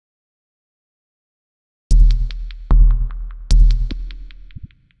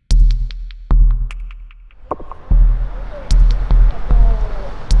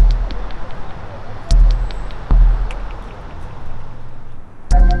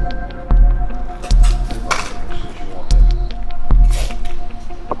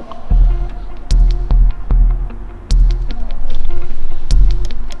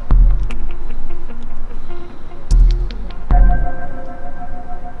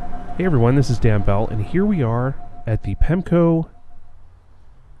Hey everyone, this is Dan Bell, and here we are at the Pemco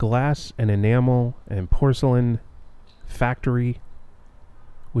Glass and Enamel and Porcelain Factory,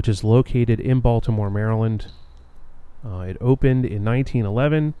 which is located in Baltimore, Maryland. It opened in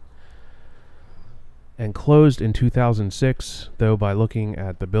 1911 and closed in 2006, though by looking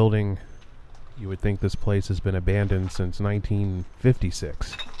at the building, you would think this place has been abandoned since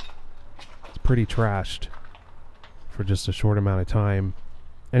 1956. It's pretty trashed for just a short amount of time.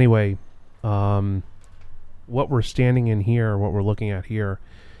 Anyway, what we're standing in here, what we're looking at here,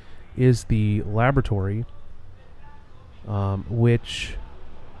 is the laboratory, which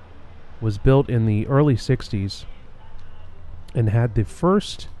was built in the early 60s and had the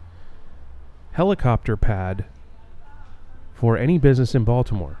first helicopter pad for any business in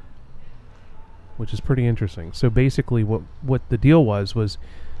Baltimore, which is pretty interesting. So basically what the deal was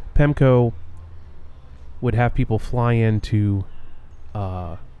Pemco would have people fly into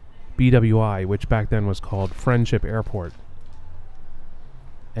BWI, which back then was called Friendship Airport,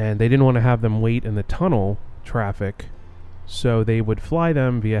 and they didn't want to have them wait in the tunnel traffic, so they would fly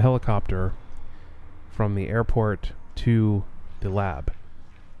them via helicopter from the airport to the lab,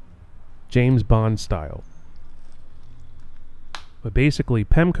 James Bond style. But basically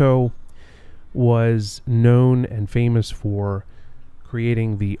Pemco was known and famous for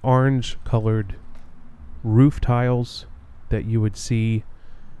creating the orange colored roof tiles that you would see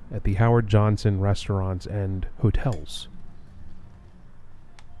at the Howard Johnson restaurants and hotels.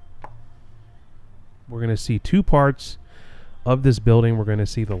 We're going to see two parts of this building. We're going to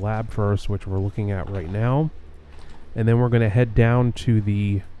see the lab first, which we're looking at right now, and then we're going to head down to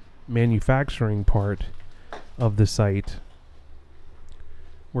the manufacturing part of the site,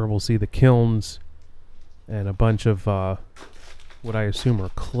 where we'll see the kilns and a bunch of what I assume are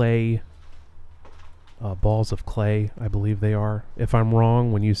clay, balls of clay, I believe they are. If I'm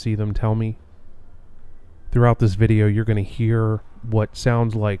wrong, when you see them, tell me. Throughout this video, you're going to hear what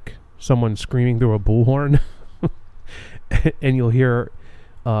sounds like someone screaming through a bullhorn, and you'll hear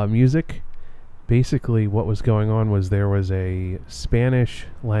music. Basically, what was going on was there was a Spanish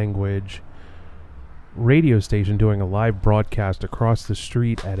language radio station doing a live broadcast across the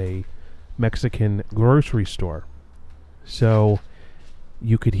street at a Mexican grocery store. So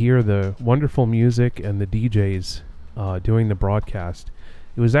you could hear the wonderful music and the DJs doing the broadcast.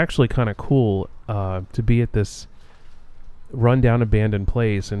 It was actually kind of cool to be at this rundown abandoned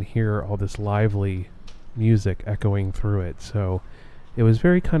place and hear all this lively music echoing through it. So it was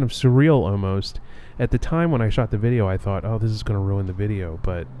very kind of surreal almost. At the time when I shot the video, I thought, oh, this is going to ruin the video.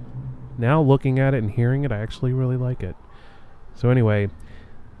 But now looking at it and hearing it, I actually really like it. So anyway,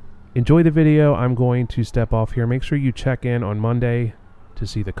 enjoy the video. I'm going to step off here. Make sure you check in on Monday to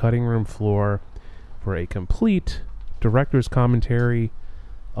see the cutting room floor for a complete director's commentary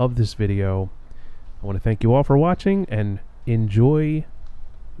of this video. I want to thank you all for watching and enjoy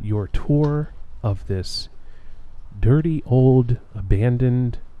your tour of this dirty old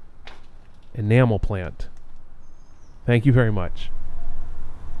abandoned enamel plant. Thank you very much.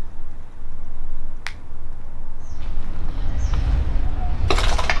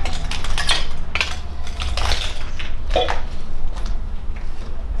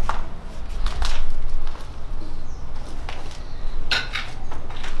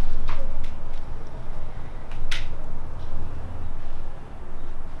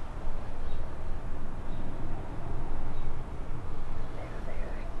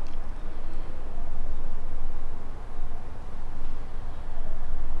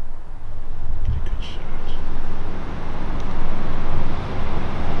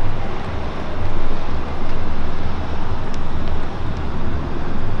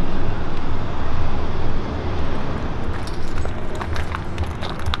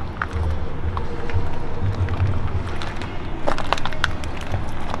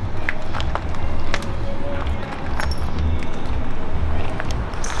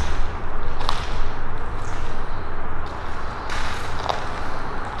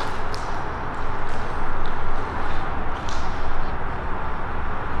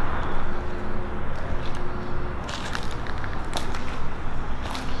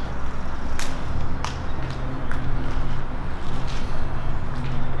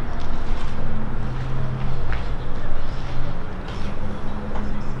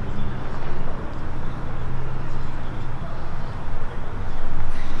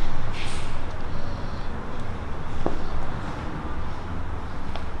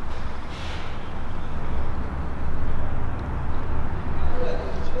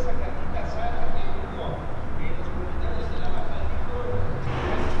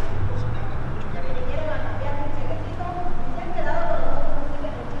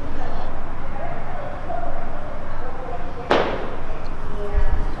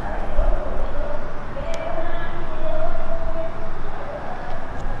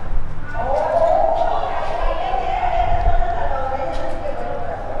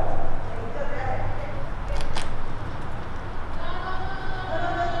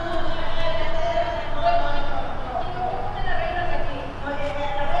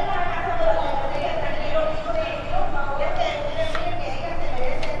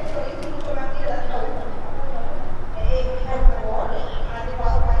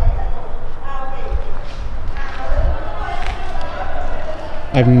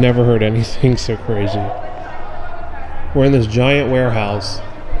 I've never heard anything so crazy. We're in this giant warehouse,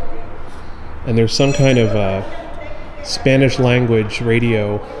 and there's some kind of Spanish language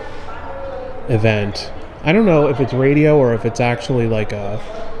radio event. I don't know if it's radio or if it's actually like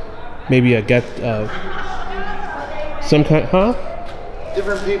maybe some kind, huh?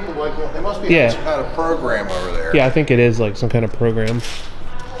 Different people, like, well, there must be some kind of program over there. Yeah, I think it is like some kind of program.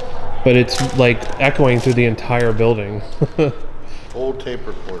 But it's like echoing through the entire building. Old tape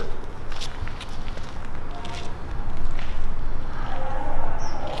recorder.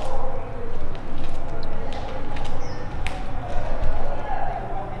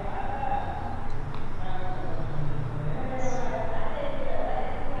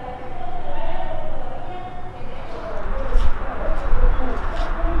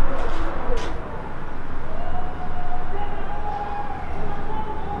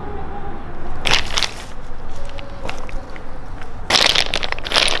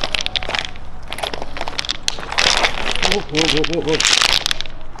 Whoa.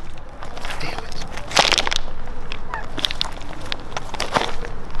 Damn it.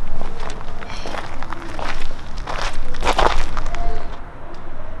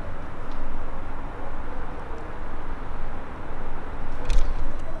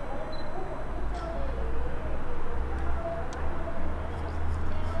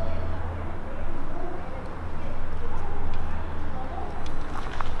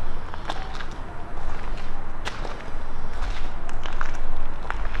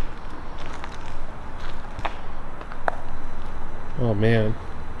 Oh man,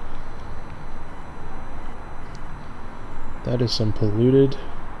 that is some polluted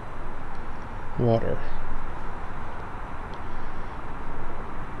water.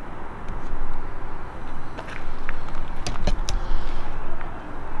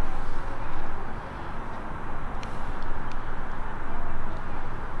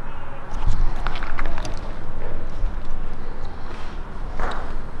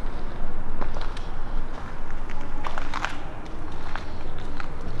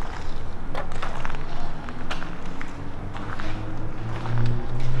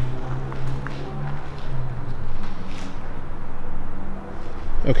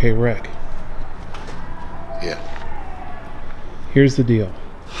 Okay, Rick. Yeah. Here's the deal.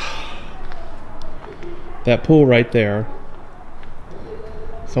 That pool right there,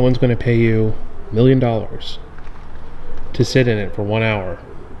 someone's going to pay you $1 million to sit in it for 1 hour.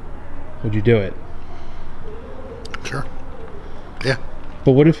 Would you do it? Sure. Yeah.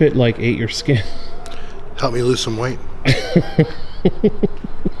 But what if it like ate your skin? Help me lose some weight.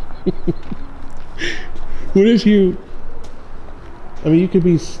 What if you... I mean, you could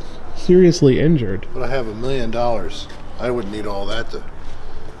be seriously injured. But I have $1 million. I wouldn't need all that to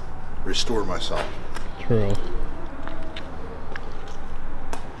restore myself. True.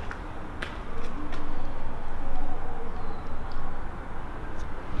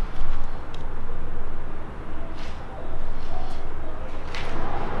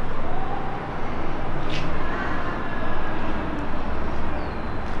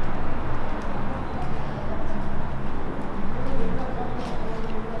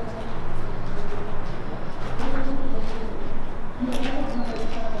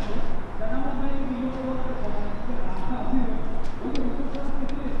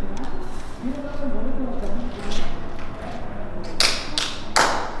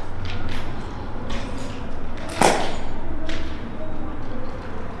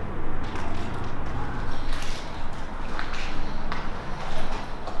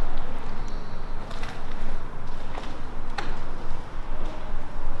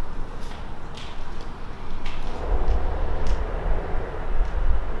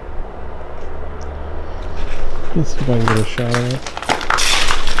 Let's see if I can get a shot of it.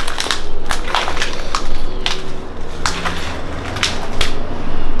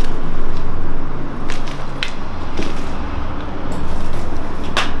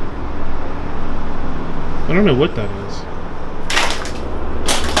 I don't know what that is.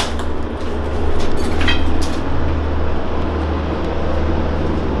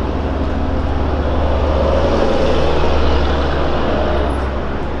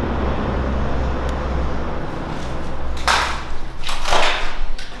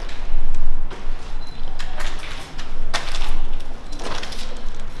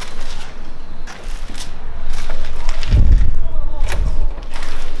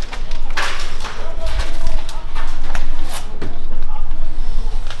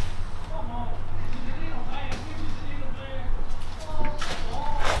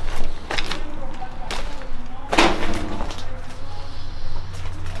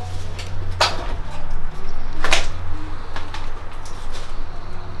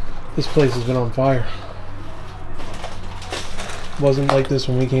 This place has been on fire. Wasn't like this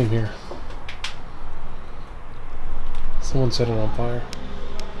when we came here. Someone set it on fire.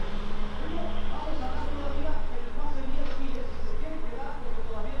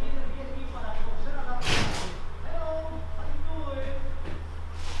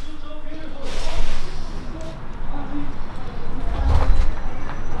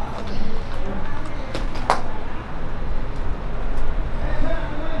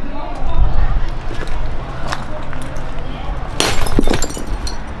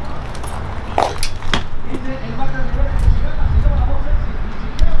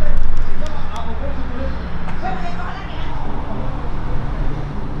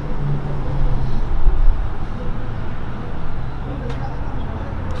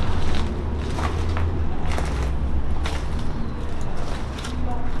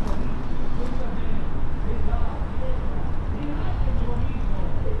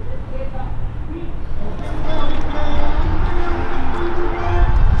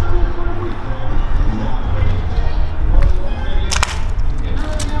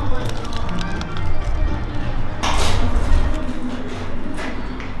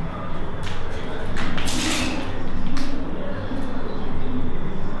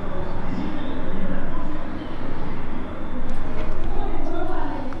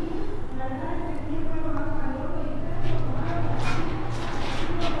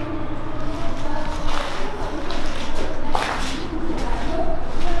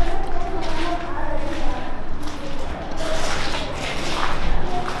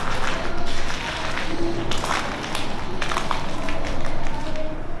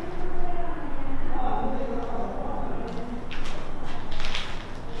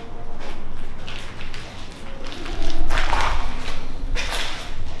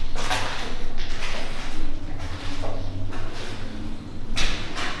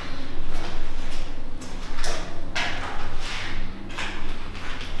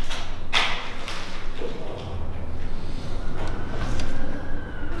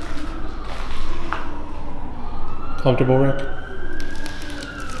 Comfortable, Rick? It's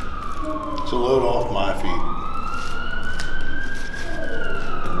a load off my feet.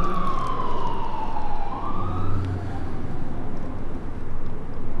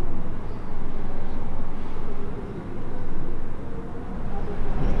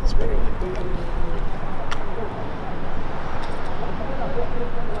 It's better like that.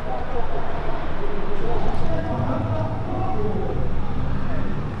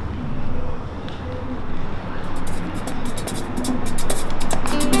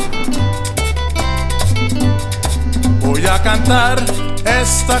 Voy a cantar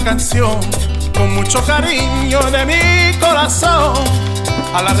esta canción con mucho cariño de mi corazón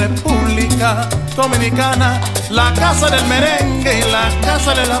a la República Dominicana, la casa del merengue y la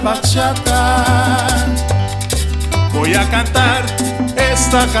casa de la bachata. Voy a cantar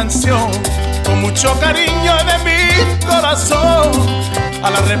esta canción con mucho cariño de mi corazón a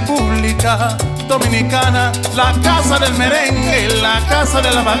la República Dominicana, la casa del merengue y la casa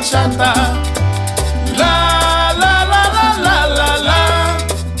de la bachata.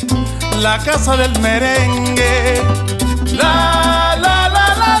 La casa del merengue, la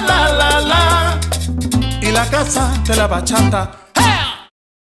y la casa de la bachata.